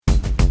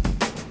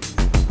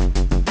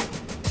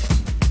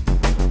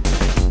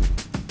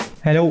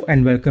Hello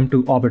and welcome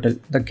to Orbital,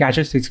 the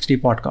Gadget 360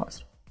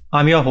 podcast.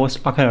 I'm your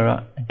host,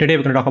 Akharara, and today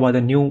we're going to talk about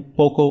the new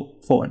Poco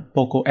phone,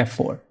 Poco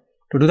F4.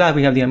 To do that,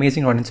 we have the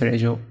amazing Ronin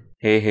Cerejo.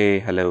 Hey,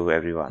 hello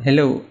everyone.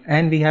 Hello,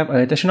 and we have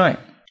Aditya Shenoy.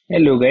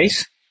 Hello,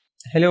 guys.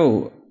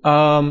 Hello.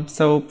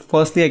 So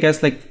firstly, I guess,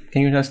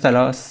 can you just tell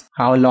us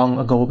how long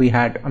ago we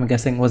had, I'm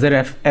guessing, was it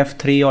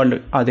F3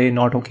 or are they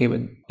not okay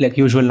with,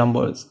 usual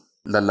numbers?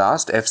 The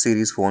last F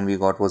series phone we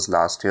got was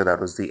last year. That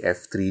was the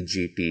F3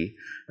 GT.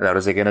 That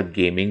was again a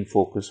gaming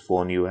focused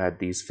phone. You had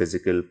these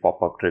physical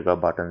pop-up trigger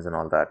buttons and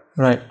all that.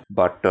 Right.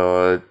 But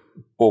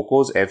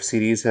Poco's F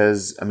series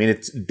it's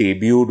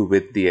debuted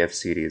with the F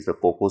series. The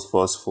Poco's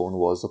first phone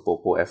was the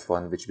Poco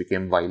F1, which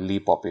became wildly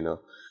popular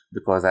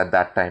because at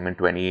that time in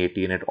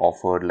 2018, it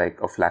offered like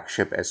a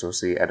flagship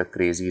SoC at a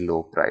crazy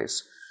low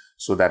price.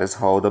 So that is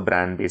how the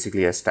brand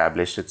basically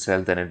established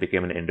itself. Then it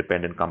became an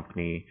independent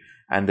company.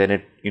 And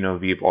then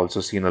we've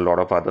also seen a lot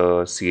of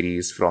other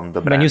series from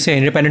the brand. When you say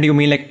independent, you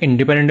mean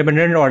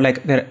independent, or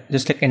they're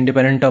just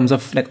independent in terms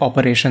of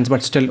operations,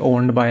 but still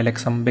owned by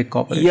some big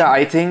corporation? Yeah,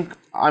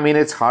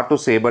 it's hard to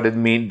say, but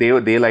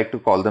they like to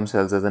call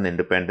themselves as an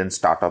independent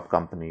startup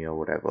company or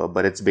whatever.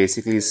 But it's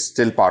basically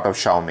still part of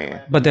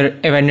Xiaomi. But they're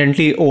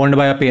evidently owned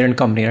by a parent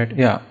company, right?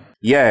 Yeah.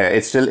 Yeah,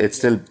 it's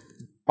still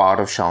part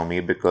of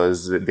Xiaomi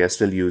because they're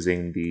still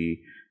using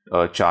the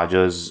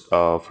chargers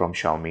from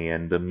Xiaomi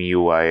and the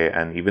MIUI,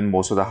 and even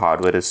most of the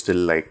hardware is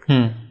still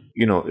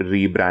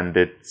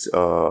rebranded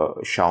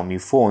Xiaomi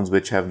phones,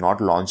 which have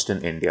not launched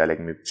in India, like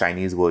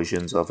Chinese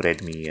versions of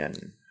Redmi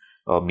and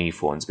Mi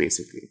phones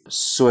basically.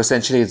 So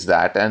essentially it's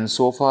that, and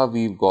so far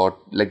we've got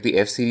the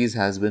F series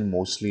has been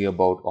mostly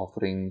about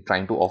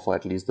trying to offer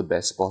at least the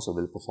best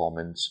possible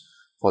performance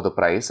for the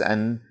price.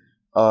 And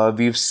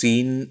we've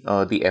seen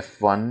the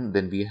F1,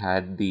 then we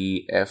had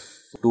the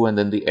F2, and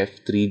then the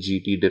F3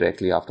 GT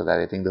directly after that.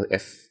 I think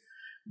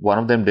one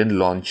of them didn't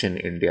launch in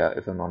India,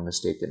 if I'm not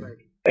mistaken.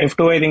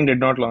 F2, I think, did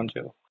not launch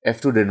here.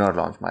 F2 did not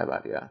launch, my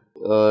bad, yeah.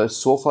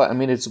 So far,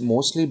 it's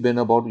mostly been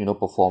about,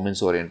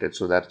 performance oriented.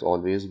 So that's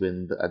always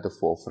been at the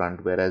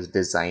forefront, whereas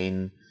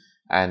design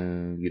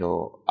and,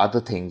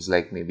 other things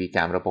like maybe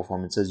camera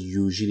performance has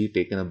usually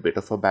taken a bit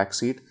of a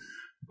backseat.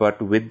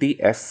 But with the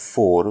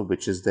F4,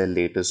 which is their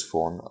latest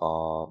phone,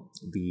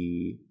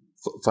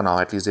 for now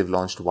at least they've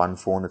launched one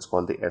phone. It's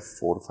called the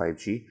F4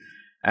 5G.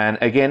 And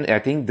again, I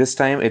think this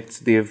time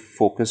they've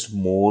focused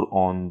more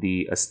on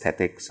the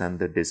aesthetics and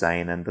the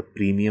design and the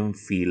premium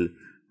feel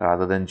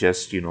rather than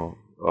just,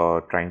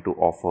 trying to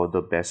offer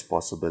the best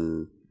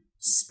possible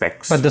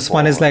specs. But this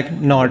one is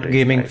not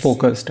gaming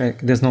focused.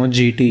 There's no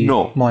GT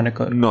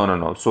moniker.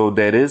 No. So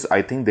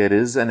I think there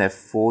is an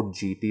F4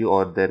 GT,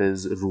 or there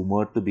is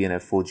rumored to be an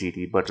F4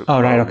 GT, but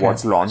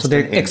what's launched so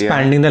they're in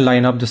expanding India, the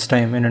lineup this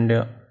time in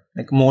India,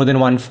 more than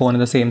one phone in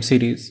the same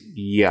series.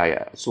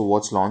 Yeah. So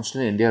what's launched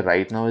in India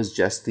right now is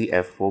just the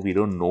F4. We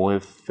don't know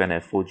if an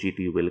F4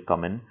 GT will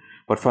come in.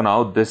 But for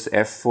now, this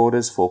F4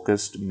 is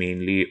focused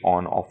mainly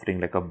on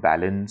offering a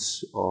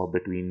balance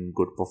between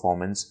good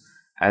performance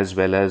as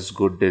well as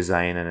good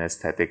design and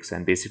aesthetics,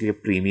 and basically a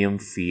premium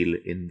feel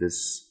in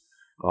this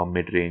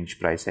mid-range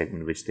price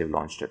segment which they've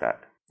launched it at.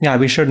 Yeah,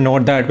 we should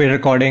note that we're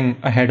recording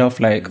ahead of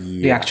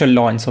the actual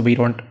launch, so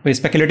we're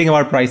speculating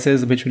about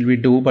prices, which we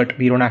do, but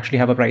we don't actually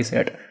have a price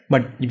yet.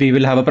 But we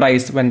will have a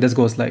price when this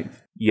goes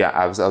live. Yeah,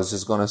 I was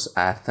just going to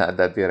add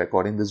that we are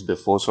recording this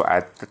before, so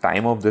at the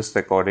time of this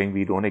recording,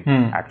 we don't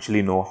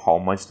actually know how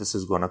much this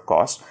is going to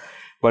cost.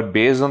 But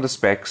based on the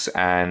specs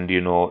and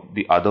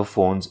the other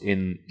phones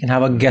can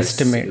have a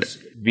guesstimate.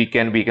 We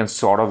can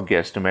sort of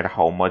guesstimate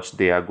how much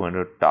they are going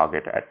to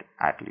target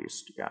at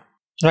least. Yeah.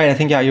 Right. I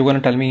think you're going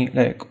to tell me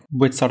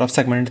which sort of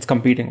segment it's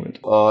competing with.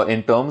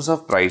 In terms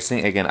of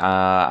pricing, again,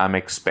 I'm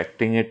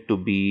expecting it to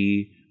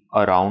be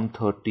around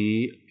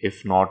 30,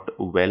 if not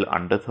well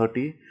under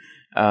 30.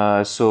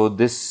 So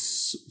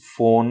this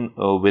phone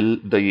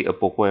the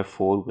Poco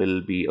F4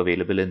 will be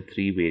available in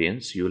 3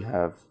 variants. You'll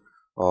have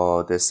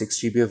there's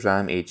 6GB of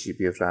RAM,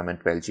 8GB of RAM, and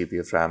 12GB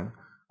of RAM.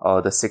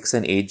 The 6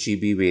 and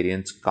 8GB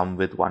variants come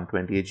with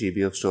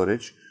 128GB of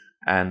storage,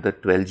 and the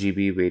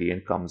 12GB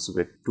variant comes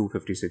with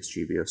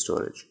 256GB of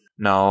storage.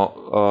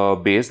 Now,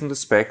 based on the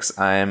specs,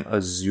 I am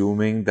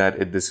assuming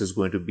that this is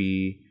going to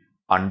be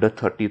under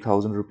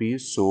 30,000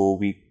 rupees. So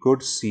we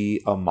could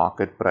see a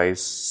market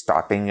price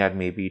starting at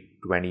maybe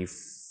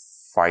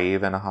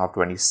 25.5,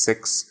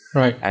 26,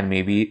 right, and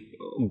maybe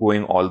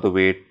going all the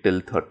way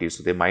till 30.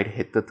 So they might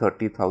hit the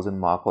 30,000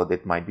 mark, or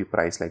it might be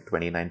priced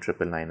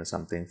 29,999 or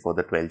something for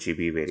the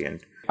 12GB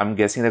variant. I'm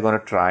guessing they're going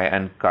to try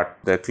and cut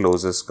their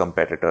closest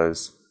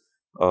competitors,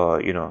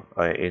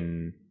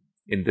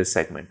 in this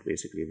segment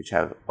basically, which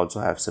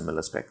also have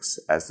similar specs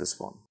as this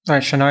phone. All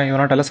right, Shana, you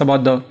want to tell us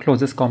about the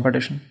closest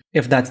competition,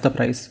 if that's the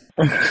price?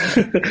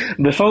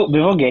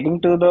 Before getting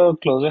to the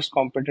closest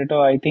competitor,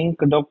 I think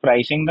the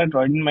pricing that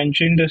Royden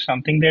mentioned is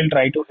something they'll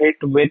try to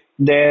hit with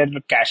their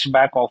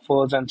cashback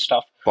offers and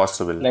stuff.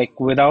 Possible.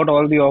 Without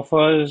all the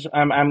offers,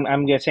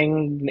 I'm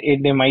guessing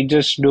they might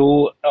just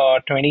do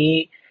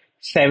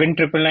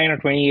 27,999 or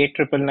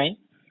 28,999.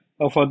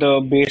 for the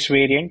base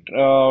variant,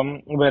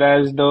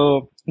 whereas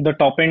the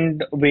top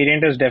end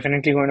variant is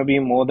definitely going to be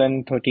more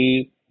than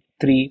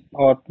 33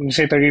 or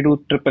say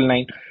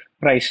 32,999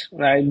 price.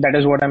 Right? That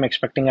is what I'm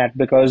expecting at,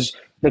 because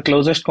the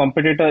closest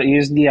competitor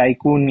is the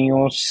iQOO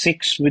Neo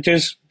 6, which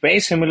is very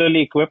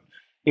similarly equipped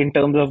in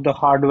terms of the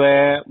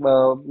hardware,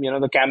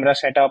 the camera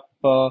setup,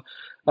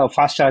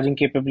 fast charging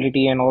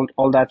capability, and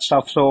all that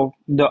stuff. So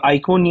the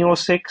iQOO Neo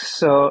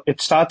 6,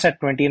 it starts at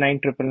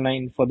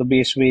 29,999 for the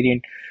base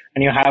variant,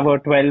 and you have a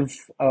 12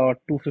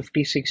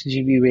 256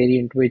 GB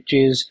variant, which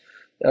is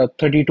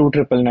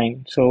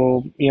 32,999.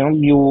 So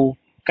you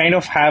kind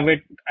of have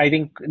it. I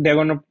think they're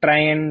going to try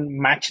and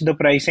match the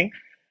pricing.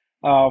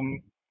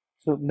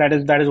 So that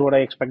is what I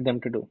expect them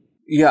to do.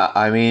 Yeah,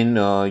 I mean,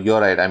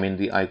 you're right. I mean,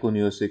 the iQOO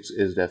Neo 6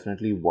 is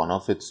definitely one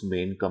of its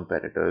main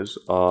competitors.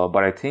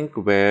 But I think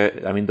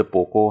the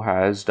Poco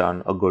has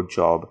done a good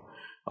job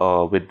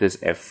with this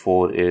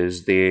F4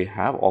 is they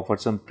have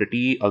offered some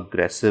pretty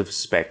aggressive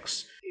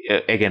specs.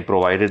 Again,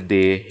 provided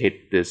they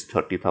hit this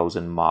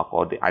 30,000 mark,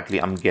 or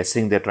actually, I'm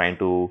guessing they're trying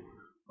to,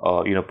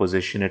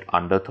 position it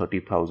under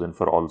 30,000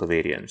 for all the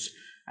variants.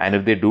 And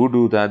if they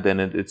do that, then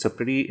it's a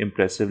pretty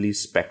impressively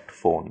spec'd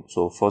phone.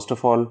 So first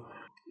of all,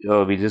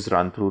 we just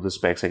run through the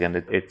specs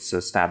again. It's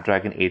a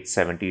Snapdragon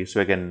 870, so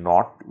again,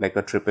 not like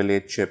a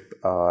AAA chip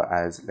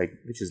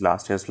which is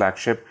last year's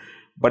flagship,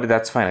 but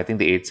that's fine. I think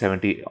the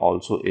 870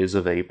 also is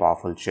a very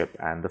powerful chip,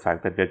 and the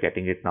fact that we're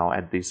getting it now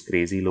at these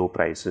crazy low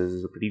prices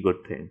is a pretty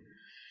good thing.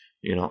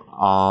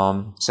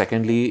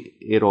 Secondly,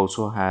 it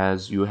also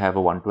you have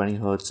a 120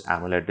 hertz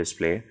AMOLED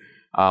display,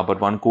 but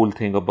one cool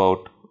thing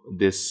about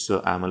this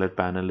AMOLED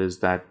panel is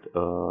that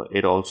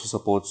it also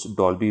supports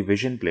Dolby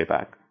Vision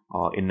playback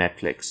in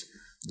Netflix,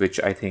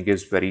 which I think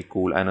is very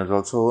cool, and is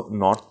also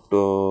not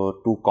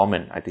too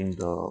common. I think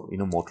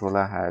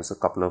Motorola has a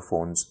couple of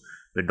phones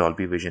with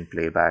Dolby Vision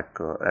playback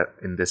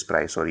in this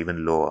price or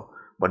even lower,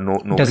 but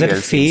nobody does it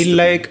else feel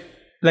like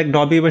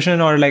Dolby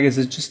Vision, or like is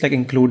it just like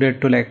included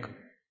to like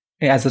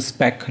as a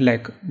spec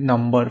like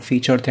number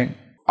feature thing?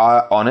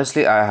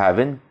 Honestly, I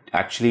haven't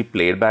actually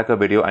played back a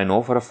video. I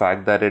know for a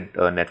fact that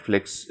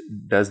Netflix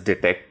does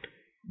detect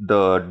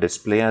the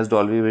display as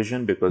Dolby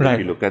Vision, because Right. if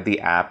you look at the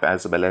app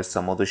as well as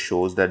some of the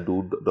shows that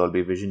do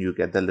Dolby Vision, you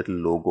get the little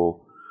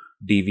logo,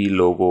 DV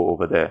logo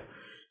over there.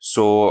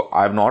 So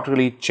I've not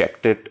really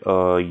checked it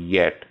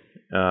yet.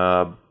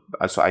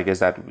 So I guess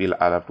that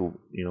I'll have to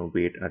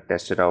wait and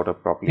test it out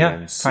properly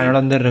and see. Find out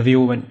on the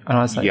review on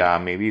our side. Yeah,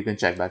 maybe you can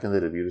check back in the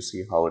review to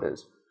see how it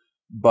is.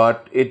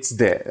 But it's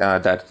there.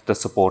 That the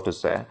support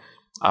is there.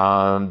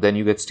 Then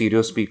you get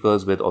stereo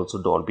speakers with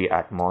also Dolby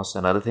Atmos.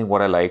 Another thing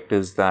what I liked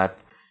is that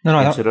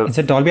is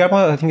it Dolby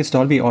Atmos? I think it's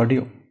Dolby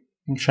Audio.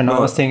 Shana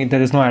was saying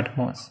there is no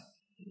Atmos.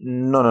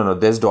 No.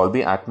 There's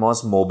Dolby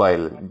Atmos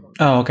mobile.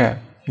 Oh, okay.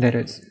 There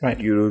is. Right.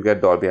 You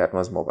get Dolby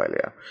Atmos mobile,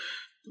 yeah.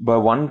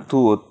 But one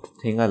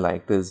thing I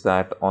liked is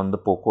that on the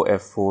Poco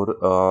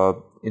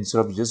F4,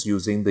 instead of just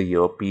using the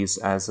earpiece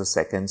as a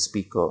second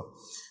speaker,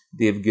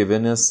 they've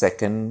given a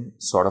second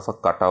sort of a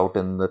cutout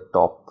in the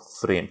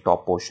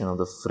top portion of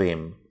the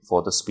frame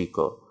for the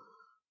speaker.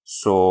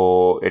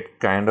 So it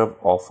kind of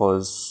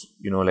offers,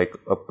 like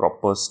a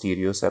proper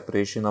stereo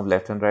separation of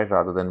left and right,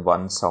 rather than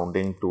one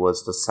sounding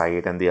towards the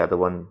side and the other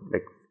one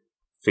like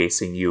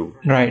facing you.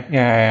 Right.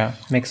 Yeah.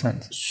 Makes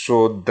sense.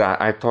 So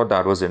that I thought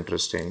that was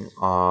interesting.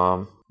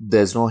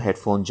 There's no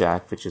headphone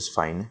jack, which is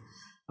fine.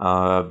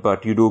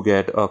 But you do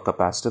get a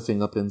capacitive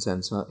fingerprint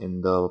sensor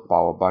in the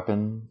power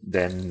button.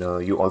 Then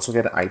you also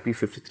get an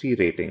IP53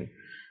 rating,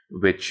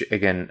 which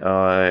again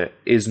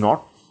is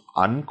not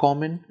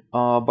uncommon.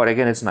 But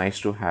again, it's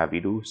nice to have.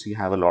 You do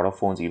have a lot of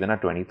phones, even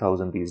at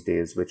 20,000 these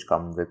days, which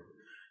come with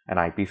an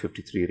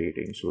IP53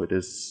 rating. So it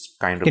is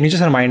kind of... Can you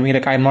just remind me,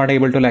 like I'm not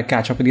able to like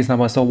catch up with these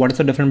numbers. So what is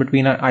the difference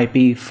between an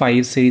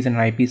IP5 series and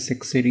an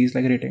IP6 series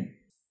like rating?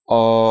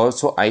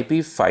 So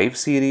IP5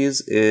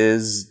 series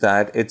is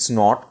that it's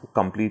not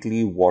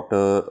completely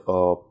water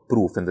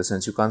proof, in the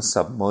sense you can't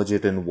submerge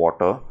it in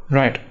water.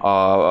 Right.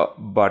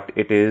 But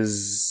it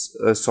is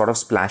sort of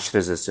splash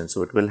resistant.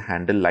 So it will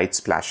handle light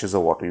splashes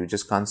of water. You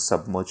just can't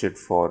submerge it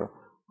for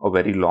a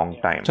very long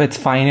time. So it's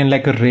fine in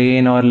like a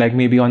rain or like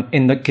maybe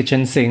in the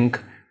kitchen sink,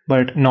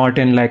 but not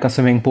in like a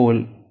swimming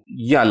pool.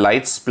 Yeah,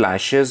 light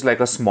splashes like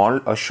a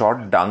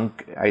short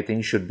dunk, I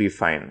think should be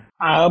fine.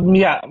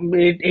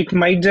 It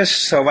might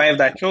just survive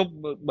that. So,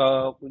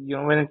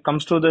 when it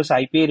comes to this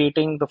IP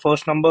rating, the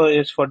first number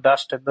is for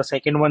dust, and the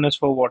second one is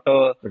for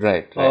water.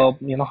 Right.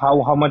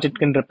 How much it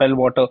can repel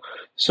water.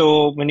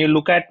 So when you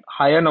look at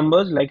higher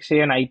numbers, like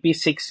say an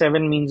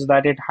IP67 means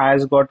that it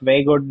has got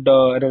very good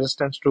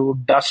resistance to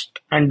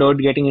dust and dirt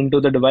getting into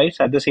the device.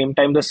 At the same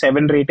time, the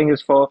 7 rating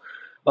is for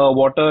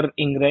water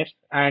ingress,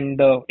 and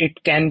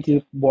it can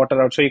keep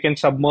water out, so you can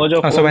submerge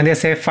a phone. So when they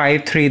say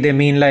 5.3, they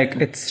mean like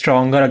it's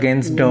stronger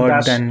against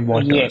dirt than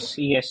water.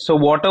 Yes. So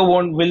water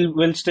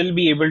will still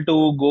be able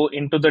to go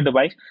into the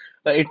device,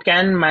 it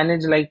can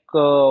manage like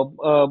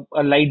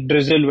a light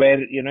drizzle where,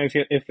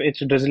 if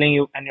it's drizzling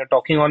you and you're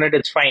talking on it,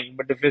 it's fine.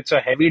 But if it's a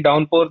heavy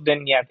downpour,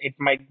 then yeah,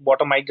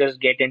 water might just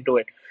get into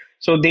it.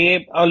 So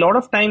a lot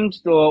of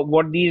times,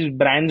 what these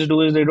brands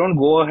do is they don't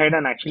go ahead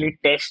and actually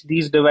test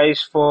these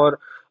devices for,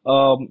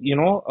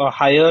 a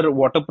higher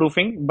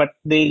waterproofing, but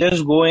they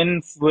just go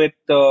in with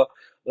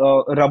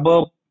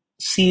rubber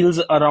seals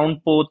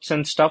around ports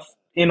and stuff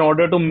in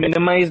order to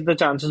minimize the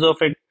chances of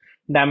it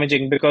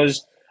damaging.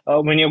 Because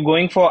when you're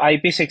going for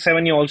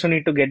IP67, you also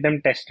need to get them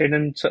tested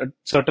and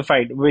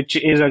certified, which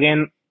is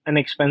again an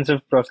expensive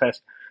process.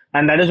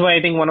 And that is why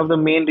I think one of the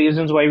main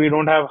reasons why we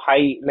don't have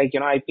high, like,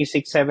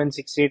 IP67,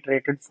 68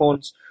 rated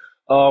phones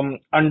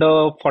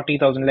under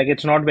 40,000. Like,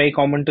 it's not very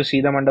common to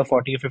see them under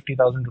 40 or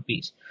 50,000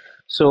 rupees.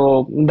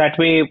 So that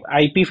way,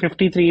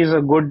 IP53 is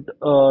a good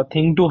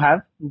thing to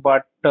have,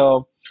 but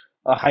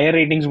higher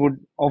ratings would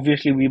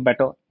obviously be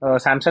better.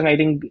 Samsung, I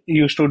think,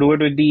 used to do it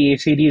with the A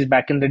series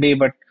back in the day,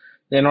 but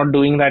they're not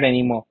doing that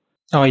anymore.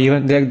 Oh,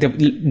 even they've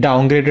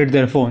downgraded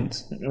their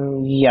phones.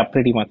 Yeah,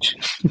 pretty much.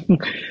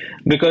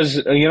 Because,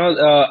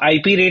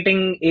 IP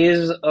rating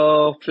is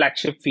a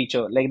flagship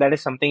feature. Like, that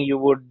is something you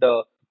would,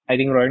 I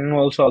think Royan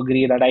will also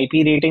agree that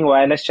IP rating,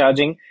 wireless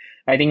charging,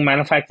 I think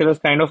manufacturers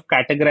kind of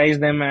categorize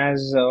them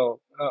as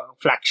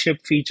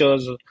flagship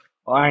features,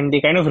 and they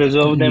kind of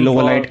reserve them Low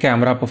for light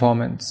camera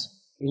performance.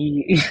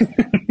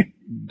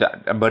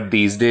 But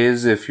these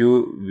days, if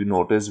you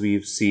notice,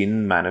 we've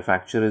seen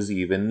manufacturers,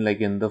 even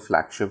like in the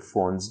flagship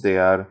phones, they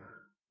are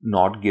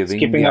not giving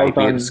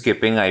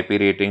skipping IP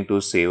rating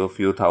to save a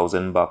few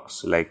 $1,000,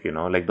 like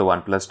like the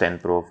OnePlus 10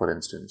 Pro, for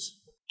instance.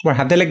 But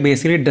have they like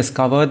basically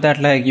discovered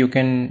that like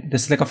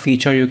this is like a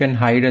feature you can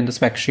hide in the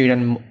spec sheet,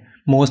 and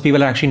most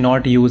people are actually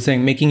not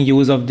making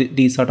use of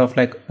these sort of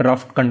like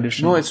rough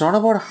conditions? No, it's not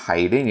about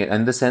hiding it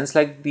in the sense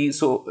like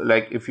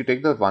like if you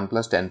take the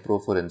OnePlus 10 Pro,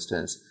 for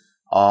instance,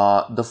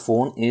 the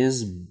phone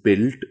is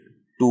built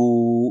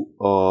to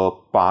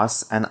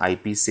pass an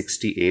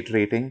IP68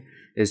 rating.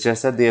 It's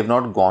just that they have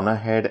not gone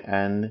ahead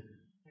and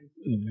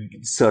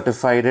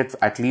certified it,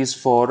 at least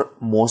for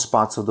most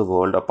parts of the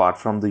world, apart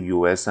from the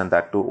US, and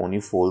that too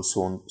only sold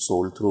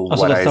through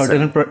also, Verizon. the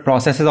certain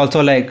process is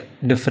also like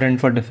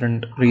different for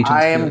different regions.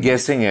 I am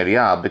guessing it,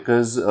 yeah,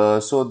 because the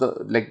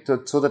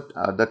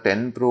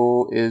 10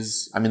 Pro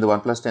is, I mean, the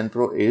OnePlus 10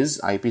 Pro is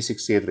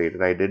IP68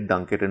 rated. I did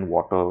dunk it in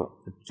water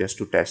just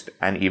to test,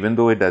 and even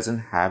though it doesn't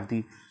have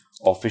the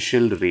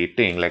official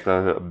rating like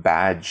a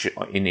badge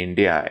in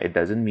India, it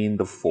doesn't mean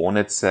the phone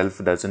itself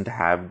doesn't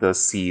have the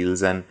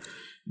seals and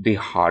the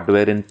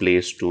hardware in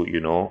place to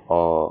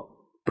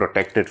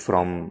protect it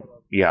from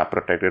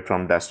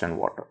dust and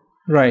water.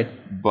 Right.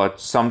 But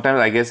sometimes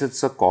I guess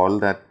it's a call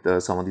that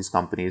some of these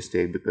companies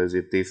take, because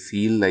if they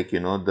feel like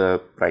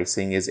the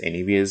pricing is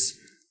anyways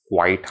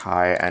quite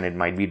high and it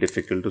might be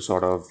difficult to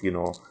sort of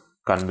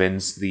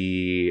convince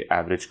the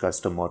average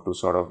customer to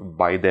sort of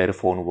buy their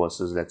phone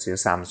versus, let's say, a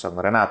Samsung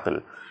or an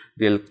Apple,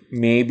 they'll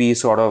maybe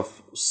sort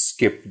of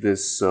skip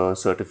this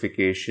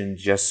certification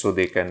just so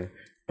they can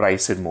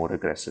price it more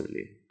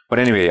aggressively. But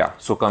anyway, yeah.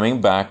 So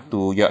coming back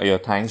to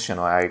thanks,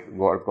 I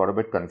got a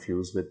bit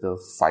confused with the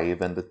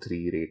 5 and the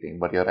 3 rating.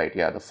 But you're right,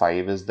 yeah. The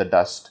 5 is the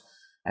dust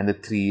and the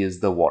 3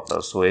 is the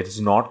water. So it's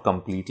not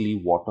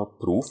completely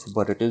waterproof,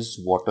 but it is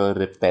water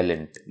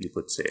repellent, you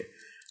could say.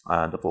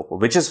 The Poco,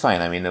 which is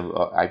fine. I mean,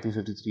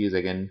 IP53 is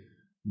again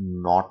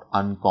not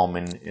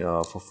uncommon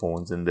for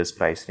phones in this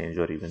price range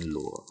or even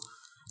lower.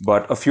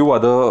 But a few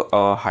other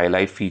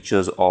highlight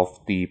features of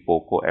the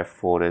Poco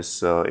F4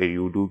 is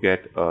you do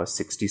get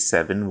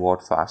 67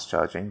 watt fast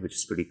charging, which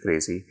is pretty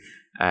crazy,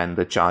 and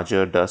the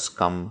charger does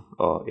come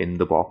in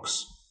the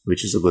box,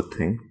 which is a good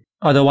thing.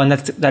 Oh, the one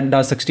that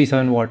does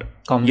 67 watt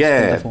comes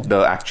in the phone.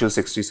 The actual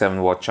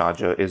 67 watt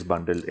charger is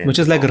bundled in. Which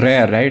is like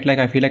rare, right? Like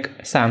I feel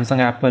like Samsung,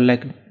 Apple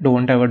like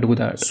don't ever do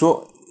that.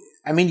 So,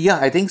 I mean, yeah,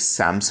 I think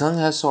Samsung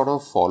has sort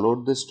of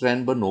followed this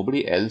trend, but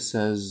nobody else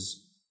is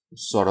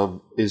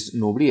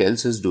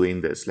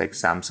doing this. Like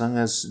Samsung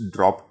has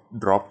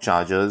dropped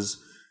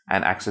chargers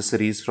and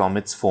accessories from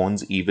its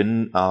phones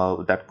even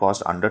that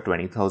cost under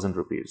 20,000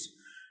 rupees.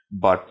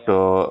 But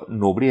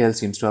nobody else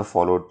seems to have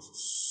followed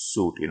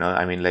suit,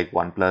 I mean, like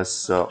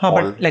OnePlus.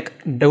 But like,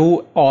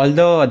 do all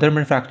the other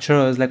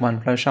manufacturers like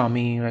OnePlus,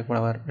 Xiaomi, like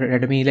whatever,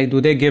 Redmi, like, do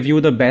they give you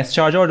the best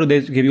charger or do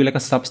they give you like a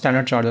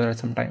substandard charger at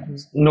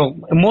sometimes? No,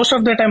 most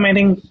of the time I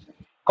think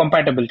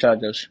compatible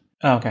chargers.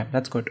 Oh, okay,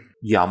 that's good.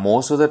 Yeah,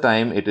 most of the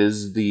time it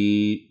is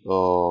the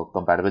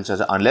compatible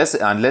charger, unless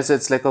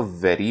it's like a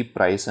very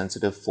price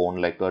sensitive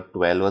phone, like a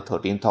 12 or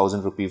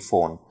 13,000 rupee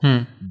phone.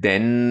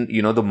 Then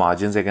the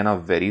margins again are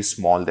very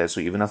small there. So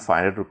even a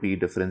 500 rupee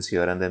difference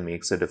here and there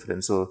makes a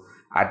difference. So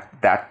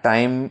at that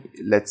time,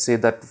 let's say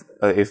that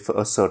if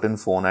a certain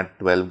phone at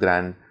 12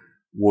 grand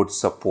would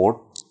support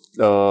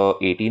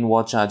 18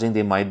 watt charging,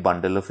 they might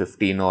bundle a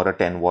 15 or a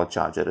 10 watt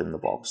charger in the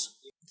box.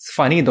 It's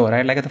funny though,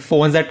 right? Like the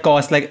phones that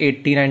cost like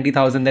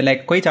 80-90,000, they're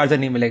like, कोई charger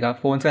नहीं मिलेगा.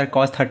 Phones that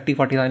cost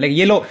 30-40,000, like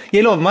ये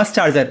लो, must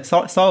charger.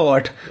 So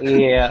what?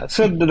 Yeah,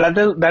 so that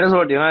is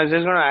what, I was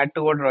just going to add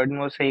to what Rodin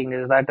was saying,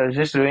 is that I was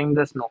just doing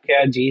this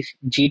Nokia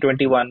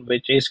G21,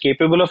 which is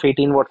capable of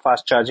 18-watt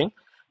fast charging,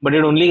 but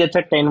it only gets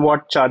a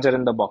 10-watt charger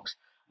in the box.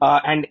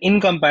 And in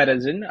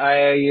comparison,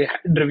 I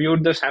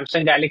reviewed the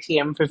Samsung Galaxy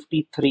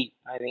M53,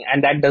 I think,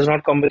 and that does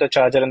not come with a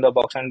charger in the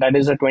box, and that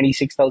is a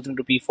 26,000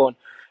 rupee phone.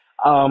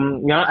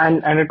 And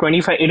a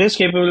 25, it is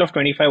capable of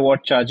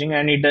 25-watt charging,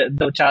 and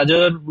the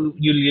charger,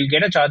 you'll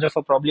get a charger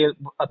for probably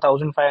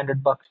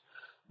 $1,500,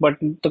 but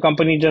the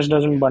company just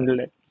doesn't bundle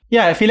it.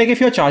 Yeah, I feel like if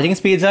your charging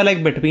speeds are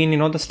like between,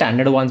 the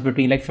standard ones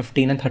between like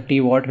 15 and 30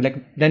 watt,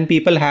 like then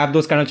people have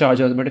those kind of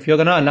chargers. But if you're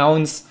gonna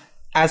announce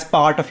as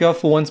part of your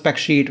phone spec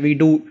sheet, we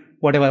do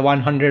whatever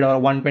 100 or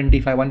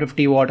 125,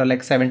 150 watt or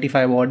like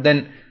 75 watt,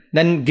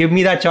 then give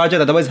me that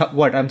charger. Otherwise,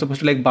 what? I'm supposed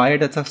to like buy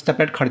it. It's a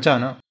separate kharcha,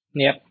 na?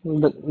 Yeah,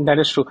 that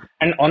is true.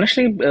 And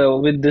honestly,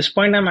 with this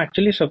point, I'm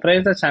actually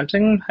surprised that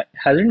Samsung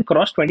hasn't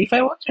crossed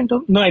 25 watts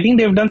No, I think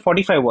they've done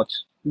 45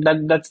 watts.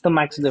 That's the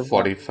max they've done.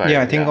 45.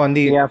 Yeah, I think on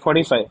the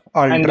 45.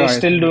 Ultra, and they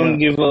still don't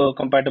yeah. give a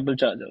compatible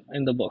charger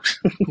in the box.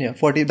 Yeah,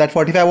 45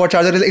 watt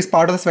charger is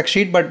part of the spec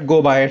sheet, but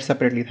go buy it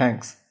separately.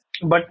 Thanks.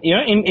 But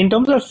in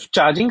terms of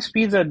charging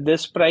speeds at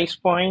this price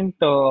point,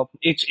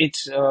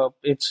 it's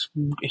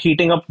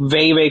heating up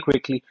very, very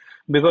quickly,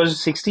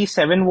 because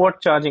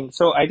 67-watt charging.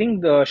 So I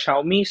think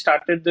Xiaomi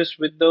started this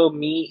with the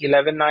Mi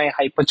 11i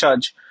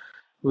Hypercharge,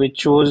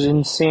 which was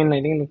insane.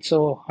 I think it's a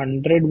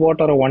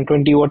 100-watt or a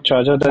 120-watt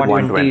charger.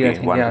 120, I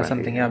think. 120. Yeah,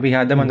 something. Yeah, we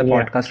had them on the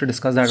podcast to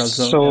discuss that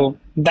also. So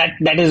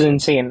that is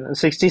insane.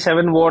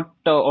 67-watt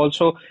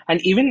also.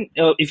 And even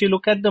if you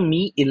look at the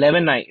Mi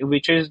 11i,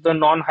 which is the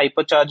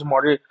non-hypercharge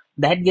model,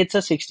 that gets a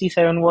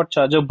 67-watt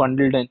charger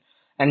bundled in.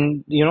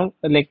 And,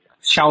 like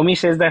Xiaomi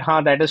says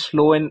that is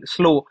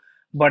slow.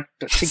 But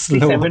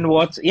 67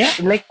 watts, yeah,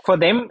 like for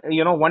them,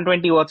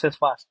 120 watts is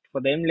fast.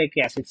 For them,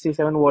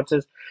 67 watts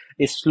is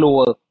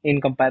slower in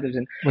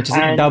comparison. Which is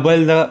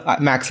double the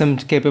maximum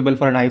capable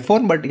for an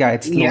iPhone, but yeah,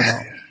 it's slow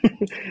now.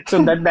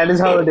 So that is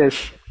how it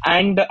is.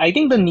 And I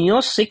think the Neo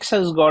 6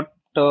 has got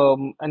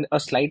a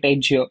slight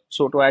edge here.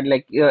 So to add,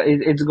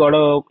 it's got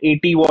a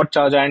 80-watt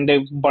charger and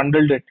they've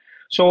bundled it.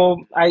 So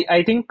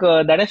I think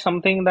that is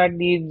something that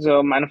these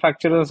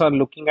manufacturers are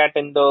looking at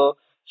in the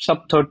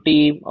sub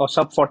 30 or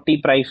sub 40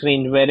 price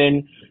range,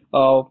 wherein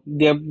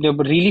they're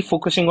really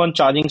focusing on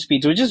charging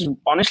speeds, which is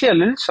honestly a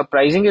little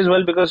surprising as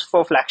well, because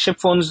for flagship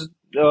phones,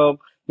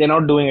 they're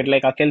not doing it.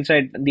 Like Akhil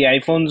said, the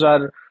iPhones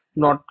are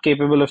not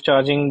capable of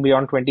charging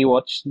beyond 20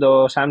 watts. The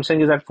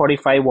Samsung is at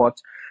 45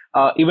 watts.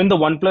 Even the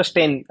OnePlus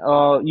 10,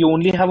 you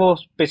only have a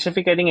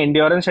specific, I think,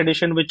 Endurance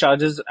Edition, which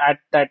charges at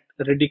that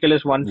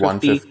ridiculous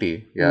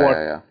 150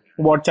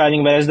 watt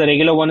charging, whereas the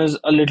regular one is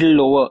a little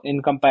lower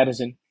in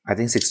comparison. I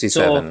think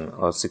 67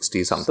 or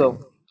 60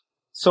 something.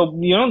 So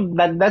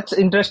that's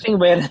interesting,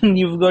 where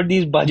you've got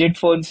these budget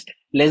phones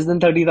less than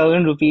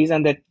 30,000 rupees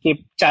and that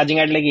keep charging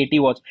at like 80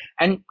 watts.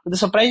 And the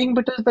surprising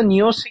bit is the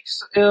Neo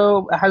 6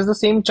 has the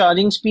same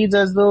charging speeds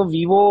as the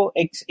Vivo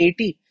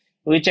X80,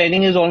 which I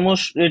think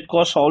it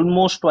costs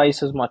almost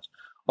twice as much,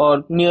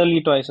 or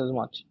nearly twice as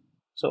much.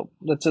 So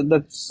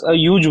that's a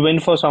huge win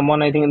for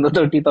someone, I think, in the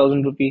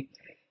 30,000 rupee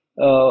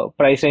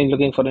price range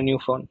looking for a new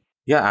phone.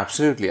 Yeah,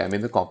 absolutely. I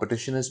mean, the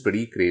competition is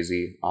pretty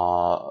crazy.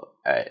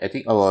 I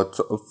think a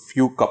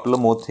couple of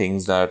more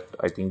things that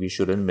I think we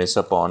shouldn't miss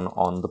upon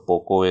on the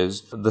Poco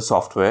is the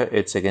software.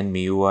 It's again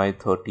MIUI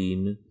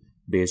 13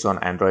 based on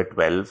Android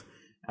 12.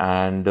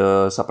 And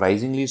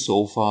surprisingly,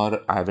 so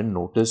far, I haven't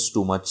noticed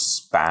too much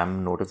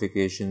spam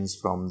notifications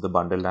from the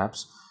bundled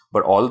apps.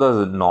 But all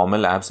the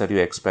normal apps that you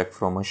expect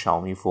from a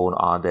Xiaomi phone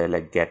are there,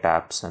 like Get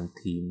apps and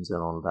themes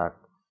and all that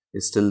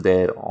is still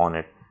there on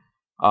it.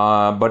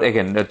 But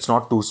again, it's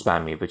not too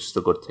spammy, which is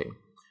the good thing.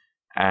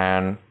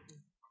 And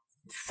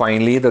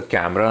finally, the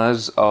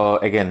cameras,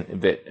 again,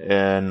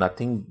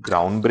 nothing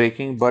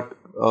groundbreaking, but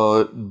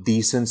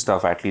decent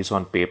stuff, at least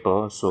on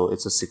paper. So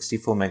it's a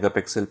 64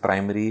 megapixel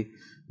primary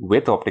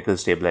with optical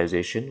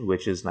stabilization,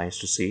 which is nice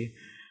to see.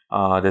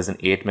 There's an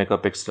 8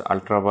 megapixel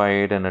ultra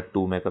wide and a 2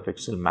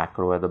 megapixel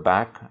macro at the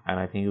back. And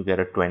I think you get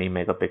a 20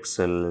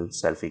 megapixel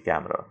selfie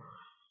camera.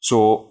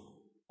 So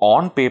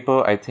on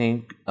paper, I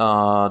think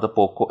the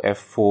Poco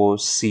F4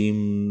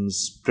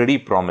 seems pretty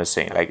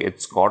promising. Like,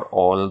 it's got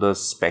all the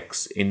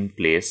specs in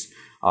place.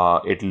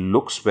 It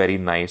looks very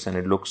nice and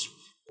it looks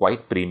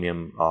quite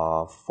premium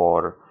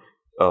for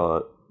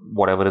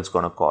whatever it's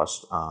going to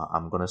cost.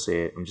 I'm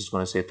just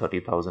going to say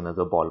 30,000 as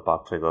a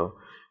ballpark figure.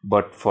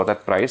 But for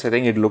that price, I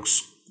think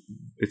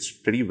it's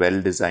pretty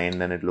well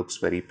designed and it looks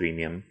very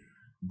premium.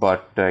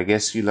 But I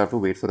guess you'll have to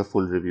wait for the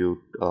full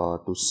review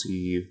to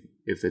see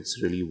if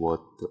it's really worth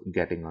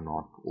getting or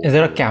not. Is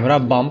there a camera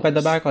bump at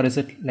the back, or is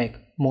it like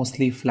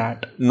mostly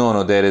flat?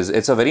 No, there is.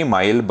 It's a very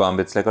mild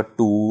bump. It's like a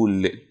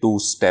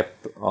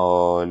two-step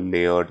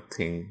layered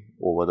thing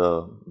over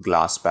the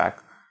glass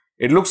back.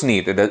 It looks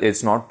neat.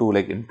 It's not too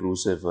like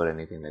intrusive or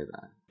anything like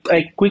that.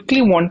 I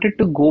quickly wanted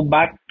to go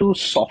back to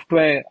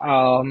software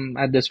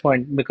at this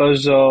point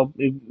because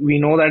we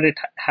know that it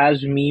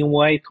has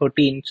MIUI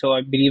 13, so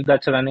I believe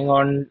that's running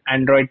on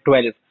Android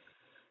 12.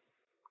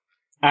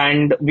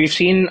 And we've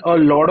seen a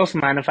lot of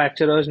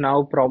manufacturers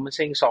now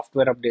promising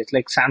software updates.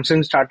 Like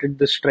Samsung started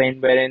this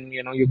trend wherein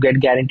you get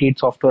guaranteed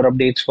software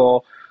updates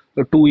for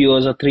 2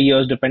 years or 3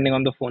 years depending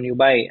on the phone you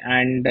buy.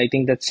 And I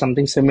think that's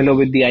something similar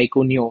with the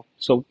iQOO Neo.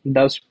 So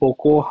does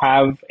Poco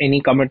have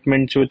any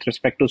commitments with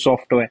respect to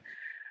software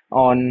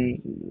on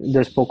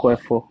this Poco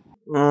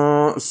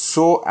F4?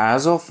 So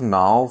as of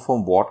now,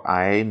 from what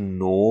I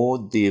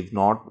know, they've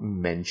not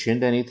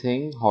mentioned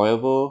anything.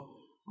 However,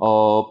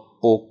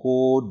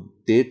 Poco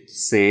did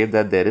say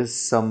that there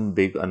is some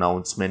big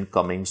announcement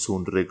coming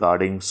soon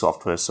regarding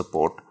software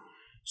support.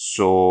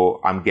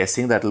 So I'm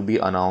guessing that will be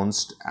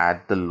announced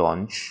at the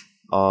launch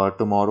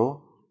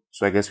tomorrow.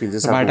 So I guess we'll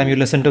just So by the time you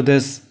listen to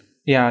this,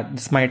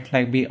 this might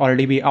like be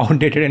already be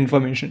outdated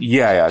information.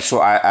 Yeah.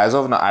 So as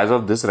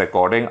of this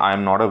recording,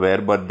 I'm not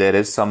aware, but there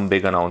is some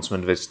big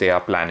announcement which they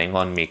are planning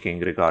on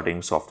making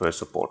regarding software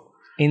support.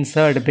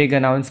 Insert big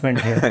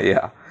announcement here.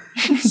 Yeah.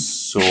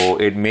 So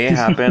it may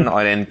happen,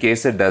 or in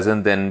case it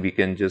doesn't, then we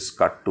can just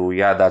cut to,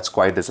 that's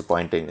quite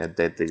disappointing that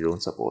they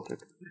don't support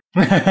it.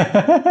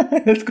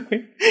 That's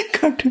quite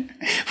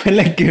we're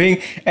like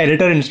giving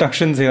editor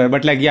instructions here,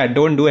 but like,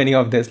 don't do any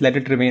of this. Let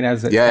it remain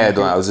as it.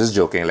 I was just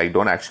joking. Like,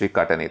 don't actually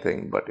cut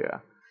anything, but yeah.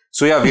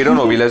 So we don't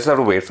know. We'll just have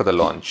to wait for the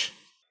launch.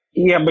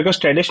 Yeah, because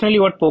traditionally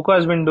what Poco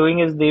has been doing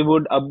is they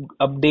would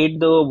update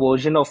the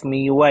version of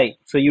MIUI.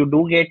 So you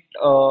do get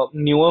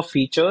newer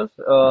features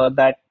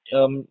that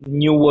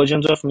new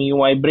versions of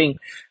MIUI bring.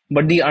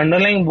 But the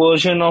underlying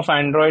version of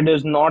Android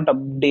is not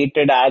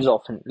updated as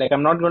often. Like,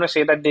 I'm not going to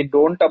say that they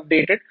don't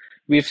update it.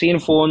 We've seen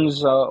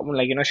phones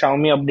like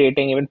Xiaomi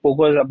updating, even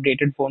Poco has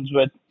updated phones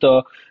with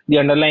the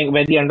underlying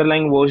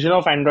version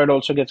of Android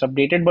also gets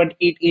updated, but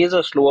it is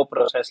a slower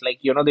process. Like,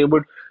 they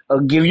would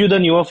give you the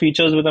newer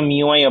features with a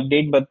MIUI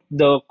update, but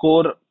the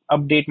core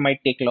update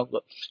might take longer.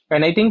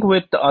 And I think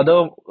with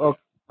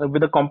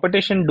the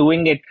competition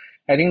doing it,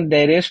 I think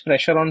there is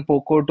pressure on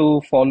Poco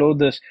to follow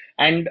this.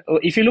 And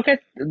if you look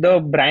at the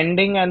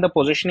branding and the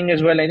positioning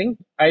as well, I think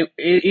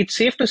it's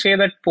safe to say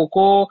that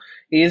Poco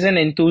is an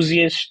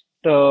enthusiast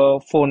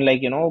phone.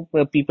 Like,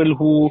 people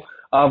who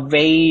are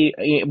very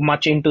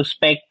much into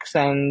specs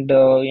and,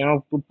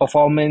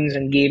 performance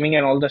and gaming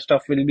and all the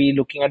stuff will be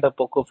looking at the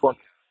Poco phone.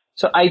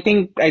 So I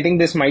think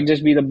this might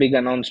just be the big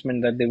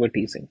announcement that they were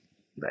teasing.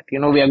 That,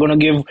 we are going to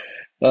give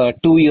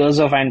 2 years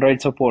of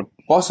Android support.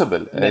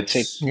 Possible. That's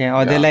it. Yeah,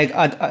 or they're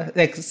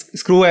like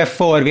screw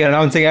F4. We are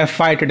announcing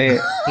F5 today.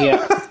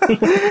 Yeah.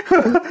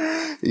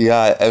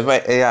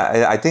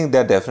 I think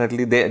that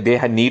definitely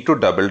they need to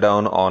double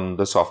down on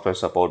the software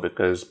support,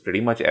 because pretty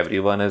much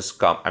everyone is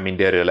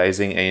they're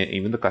realizing,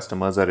 even the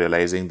customers are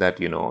realizing that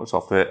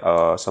software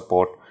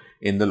support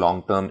in the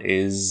long term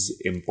is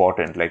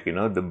important. Like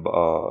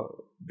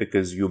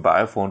because you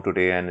buy a phone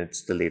today and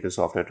it's the latest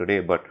software today,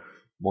 but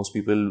most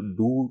people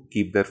do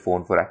keep their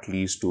phone for at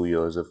least 2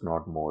 years, if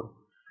not more.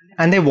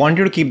 And they want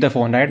you to keep the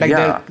phone, right?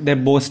 Like they're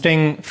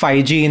boasting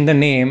 5G in the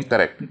name.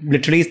 Correct.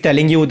 Literally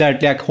telling you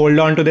that like hold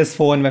on to this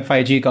phone when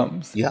 5G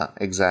comes. Yeah,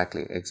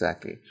 exactly.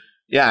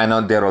 Yeah, I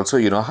know they're also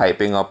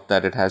hyping up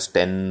that it has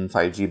 10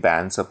 5G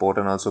band support,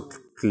 and also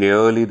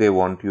clearly they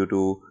want you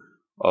to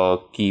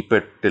keep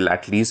it till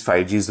at least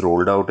 5G is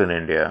rolled out in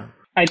India.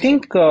 I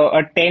think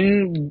a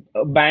 10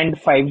 band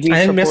 5G support.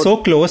 And we're so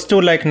close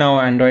to like now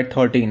Android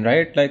 13,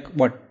 right? Like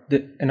what,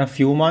 in a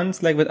few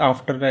months, like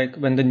after like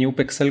when the new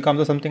Pixel comes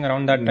or something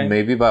around that time?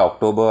 Maybe by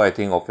October, I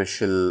think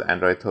official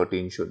Android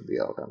 13 should be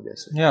out, I'm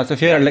guessing. Yeah, so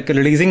if you're like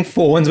releasing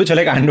phones which are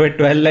like Android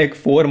 12, like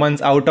 4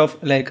 months out of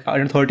like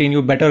Android 13,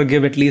 you better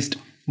give at least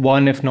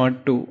 1, if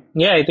not 2.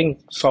 Yeah, I think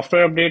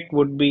software update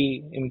would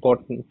be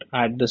important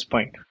at this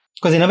point.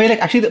 Because in a way, like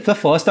actually the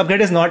first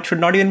update should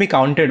not even be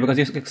counted, because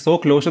you're so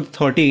close to the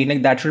 13,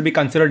 like that should be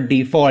considered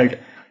default.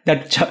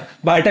 That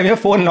by the time your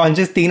phone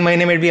launches, 3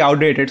 months may be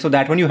outdated. So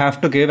that one you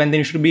have to give, and then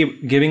you should be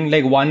giving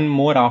like 1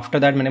 more after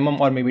that minimum,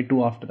 or maybe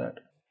 2 after that.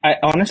 I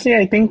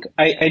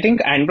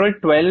think Android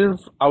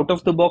 12 out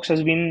of the box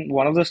has been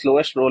one of the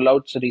slowest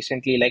rollouts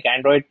recently. Like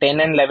Android 10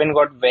 and 11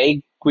 got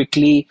very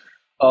quickly.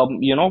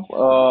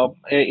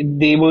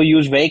 They were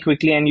used very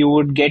quickly, and you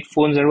would get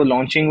phones that were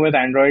launching with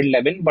Android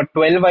 11. But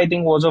 12, I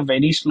think, was a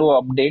very slow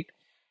update,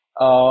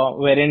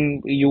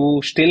 wherein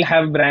you still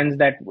have brands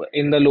that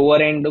in the lower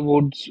end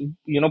would,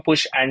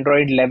 push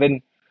Android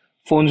 11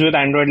 phones with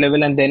Android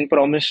 11 and then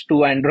promise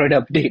 2 Android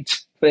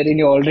updates, wherein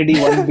you're already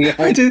one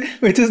behind.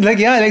 which is like,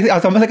 like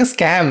it's almost like a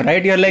scam,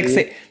 right? You're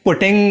like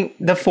putting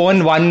the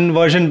phone 1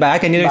 version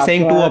back, and you're like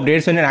saying 2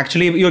 updates, when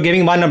actually you're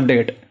giving 1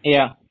 update.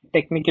 Yeah.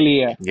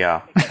 Technically,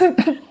 yeah.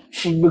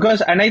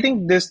 Because, and I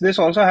think this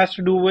also has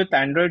to do with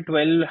Android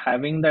 12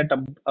 having that.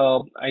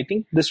 I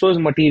think this was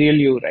Material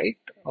U, right?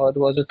 Or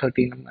was it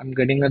 13? I'm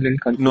getting a little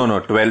confused.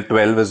 No,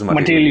 12 is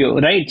Material U,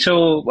 right?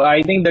 So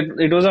I think that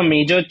it was a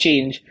major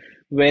change,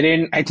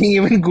 wherein I think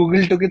even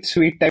Google took its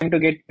sweet time to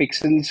get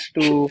Pixels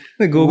to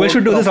Google work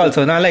should do this properly.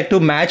 also. Now, like to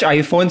match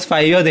iPhone's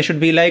 5 years, they should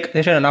be like,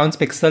 they should announce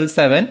Pixel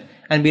 7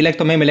 and be like,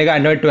 तुम्हें मिलेगा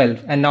Android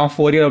 12 and now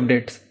 4 year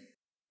updates.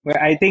 Well,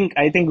 I think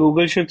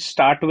Google should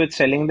start with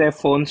selling their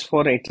phones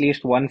for at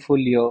least one full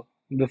year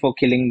before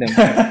killing them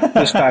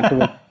to start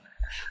with.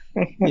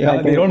 Yeah, I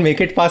they think don't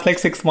make it past like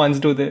 6 months,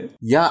 do they?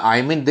 Yeah,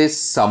 I mean they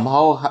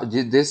somehow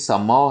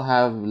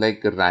have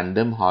like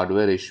random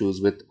hardware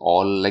issues with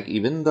all, like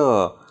even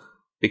the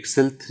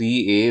Pixel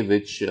 3a,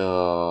 which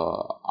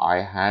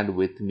I had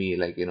with me,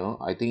 like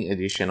I think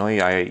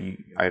Shenoy,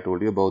 I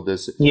told you about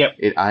this. Yep.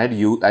 I'd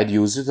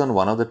used it on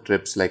one of the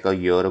trips like a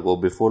year ago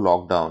before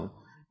lockdown,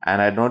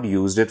 and I'd not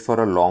used it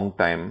for a long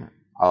time.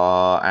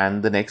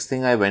 And the next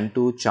thing I went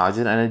to charge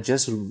it, and it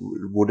just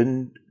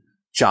wouldn't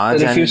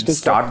charge Refused and to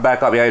start. start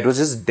back up. Yeah, it was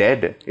just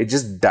dead. It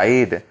just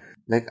died.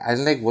 Like I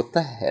was like, what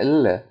the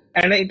hell?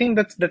 And I think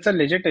that's a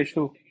legit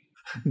issue.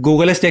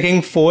 Google is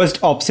taking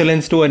forced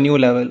obsolescence to a new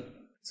level.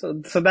 So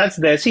that's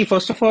there. See,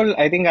 first of all,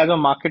 I think as a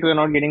market, we're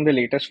not getting the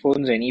latest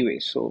phones anyway.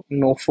 So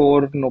no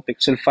 4, no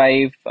Pixel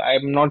 5.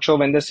 I'm not sure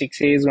when the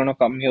 6A is going to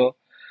come here.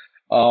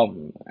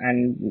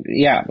 And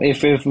yeah,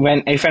 if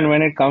and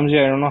when it comes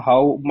here, I don't know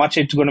how much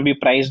it's going to be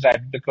priced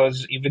at,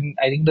 because even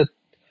I think the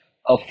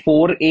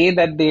 4A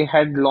that they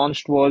had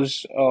launched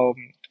was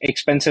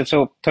expensive.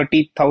 So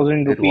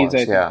 30,000 It rupees, I was,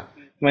 think. yeah.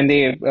 When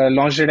they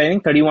launched it, I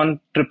think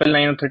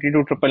 31,999 or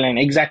 32,999.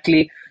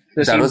 Exactly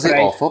the That same was the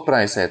price. offer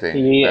price, I think.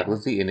 Yeah. That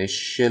was the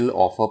initial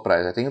offer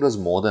price. I think it was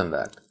more than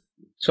that.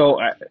 So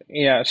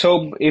yeah,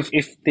 so if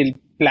they're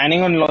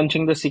planning on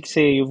launching the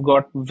 6A, you've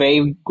got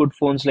very good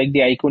phones like the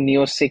iQOO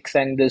Neo 6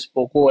 and this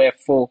Poco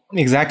F4.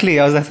 Exactly.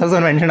 That's what I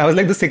mentioned. I was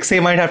like, the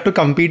 6A might have to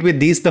compete with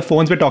the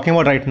phones we're talking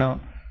about right now.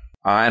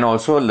 And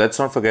also, let's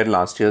not forget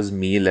last year's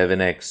Mi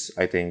 11X,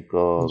 I think,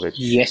 which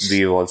Yes.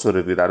 we've also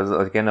reviewed. That is,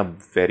 again, a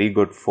very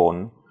good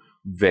phone.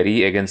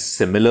 Very, again,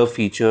 similar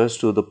features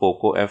to the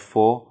Poco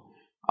F4.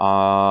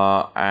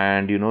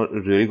 And,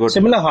 really good.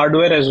 Similar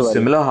hardware as well.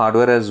 Similar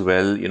hardware as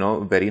well,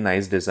 very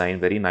nice design,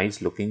 very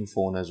nice looking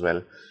phone as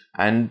well.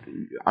 And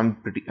I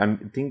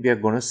think we are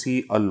going to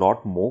see a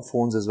lot more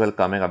phones as well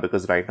coming up,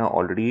 because right now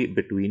already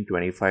between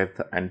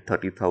 25 and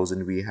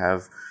 30,000 we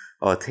have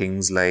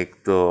things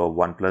like the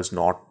OnePlus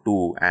Nord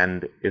 2,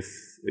 and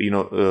if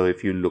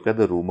you look at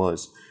the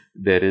rumors,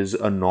 there is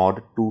a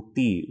Nord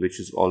 2T which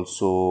is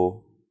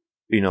also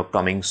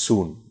coming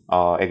soon.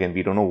 Again,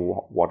 we don't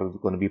know what it's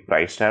going to be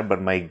priced at,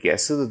 but my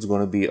guess is it's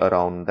going to be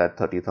around that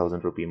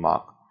 30,000 rupee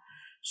mark.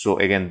 So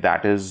again,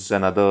 that is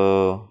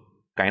another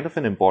kind of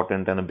an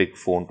important and a big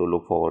phone to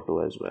look forward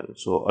to as well.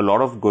 So a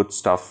lot of good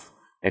stuff,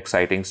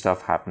 exciting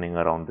stuff happening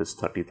around this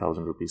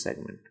 30,000 rupee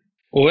segment.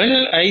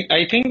 Well,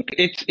 I think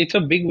it's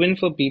a big win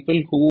for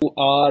people who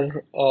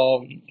are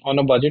on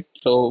a budget.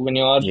 So when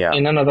you are Yeah.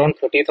 in and around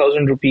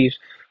 40,000 rupees,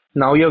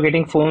 now you're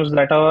getting phones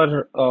that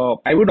are,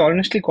 I would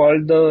honestly call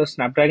the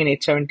Snapdragon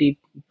 870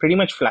 pretty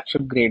much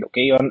flagship grade.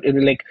 Okay,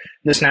 like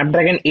the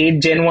Snapdragon 8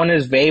 Gen 1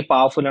 is very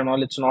powerful and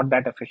all. It's not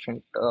that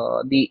efficient.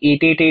 The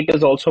 888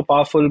 is also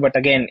powerful, but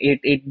again,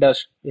 it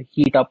does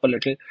heat up a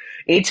little.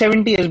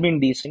 870 has been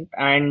decent,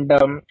 and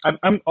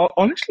I'm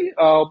honestly,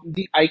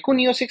 the iQOO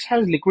Neo 6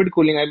 has liquid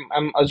cooling.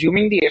 I'm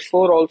assuming the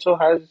F4 also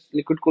has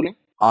liquid cooling.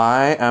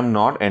 I am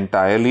not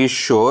entirely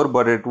sure,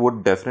 but it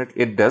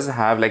does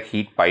have like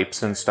heat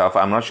pipes and stuff.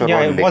 I'm not sure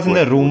Yeah, about it was in the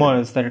liquid cooling.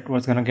 rumors that it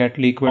was going to get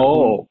liquid.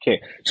 Oh,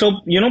 okay. So,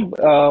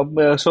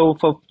 so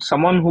for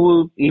someone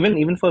who,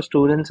 even for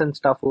students and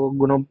stuff who are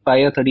going to buy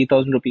a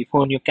 30,000 rupee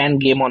phone, you can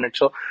game on it.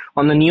 So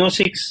on the Neo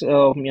 6,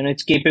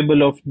 it's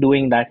capable of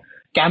doing that.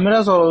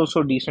 Cameras are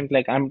also decent.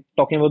 Like I'm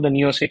talking about the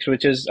Neo 6,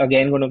 which is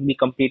again going to be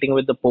competing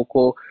with the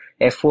Poco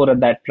F4 at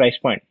that price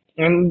point.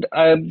 And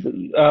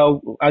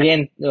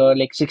again,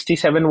 like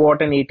 67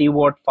 watt and 80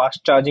 watt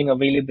fast charging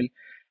available.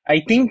 I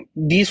think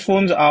these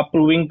phones are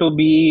proving to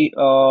be.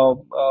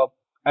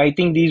 I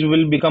think these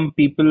will become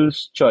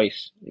people's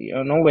choice.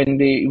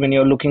 When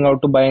you're looking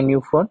out to buy a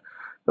new phone,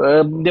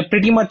 they're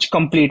pretty much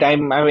complete.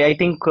 I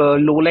think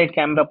low light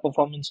camera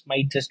performance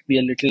might just be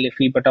a little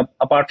iffy, but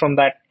apart from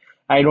that,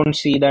 I don't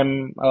see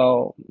them,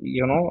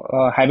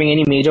 having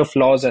any major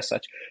flaws as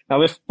such.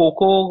 Now, if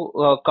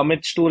Poco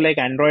commits to like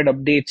Android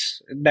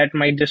updates, that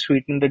might just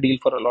sweeten the deal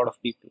for a lot of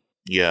people.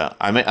 Yeah,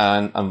 I mean,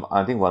 and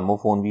I think one more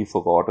phone we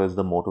forgot is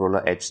the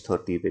Motorola Edge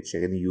 30, which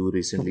again you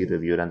recently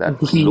reviewed, and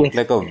that looked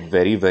like a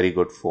very, very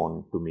good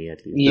phone to me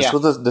at least. Yeah.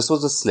 This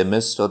was the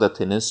slimmest or the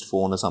thinnest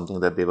phone or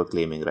something that they were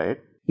claiming, right?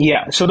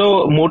 Yeah. So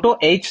the Moto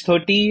Edge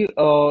 30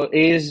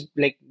 is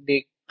like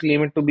they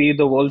claim it to be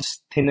the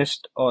world's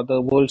thinnest or the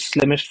world's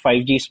slimmest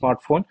 5G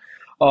smartphone.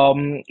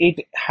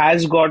 It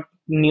has got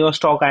near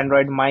stock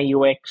Android.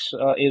 MyUX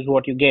is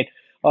what you get.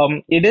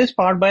 It is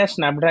powered by a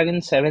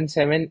Snapdragon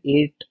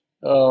 778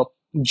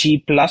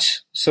 G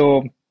plus.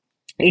 So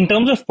in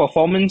terms of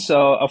performance,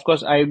 of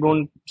course, I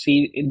don't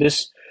see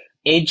this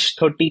Edge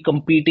 30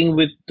 competing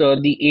with the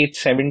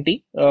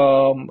 870.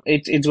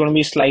 It's going to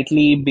be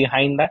slightly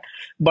behind that.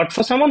 But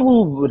for someone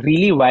who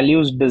really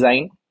values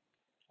design,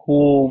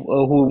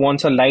 who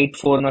wants a light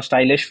phone, a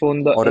stylish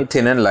phone, or a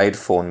thin and light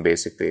phone,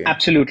 basically.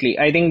 absolutely.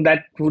 I think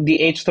that the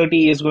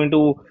H30 is going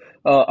to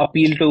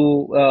appeal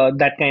to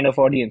that kind of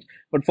audience.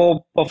 But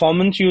for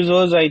performance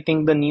users, I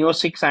think the Neo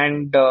 6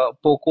 and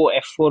Poco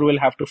F4 will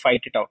have to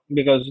fight it out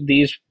because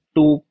these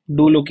two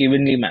do look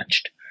evenly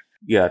matched.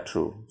 Yeah,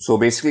 true. So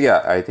basically,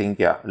 yeah, I think,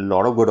 yeah, a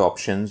lot of good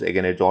options.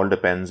 Again, it all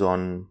depends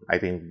on, I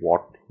think,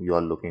 what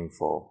you're looking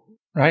for.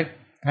 Right.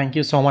 Thank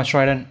you so much,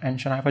 Royden and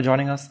Shania, for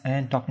joining us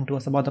and talking to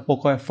us about the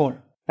Poco F4.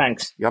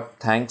 Thanks. Yep,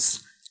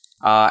 thanks.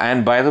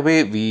 And by the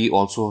way, we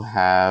also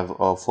have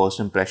first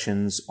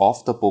impressions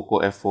of the Poco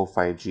F4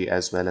 5G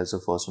as well as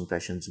a first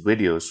impressions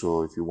video.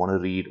 So if you want to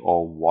read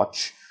or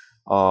watch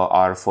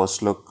our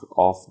first look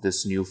of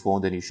this new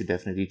phone, then you should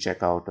definitely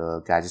check out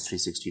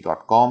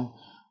gadgets360.com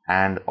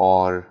and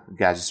or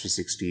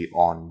Gadgets360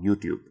 on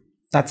YouTube.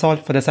 That's all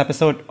for this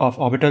episode of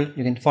Orbital.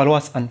 You can follow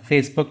us on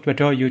Facebook,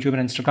 Twitter, YouTube,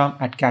 and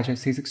Instagram at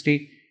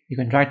Gadgets360. You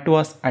can write to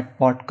us at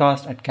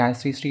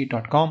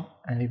podcast@gadgets360.com,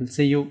 and we will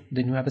see you in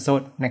the new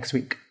episode next week.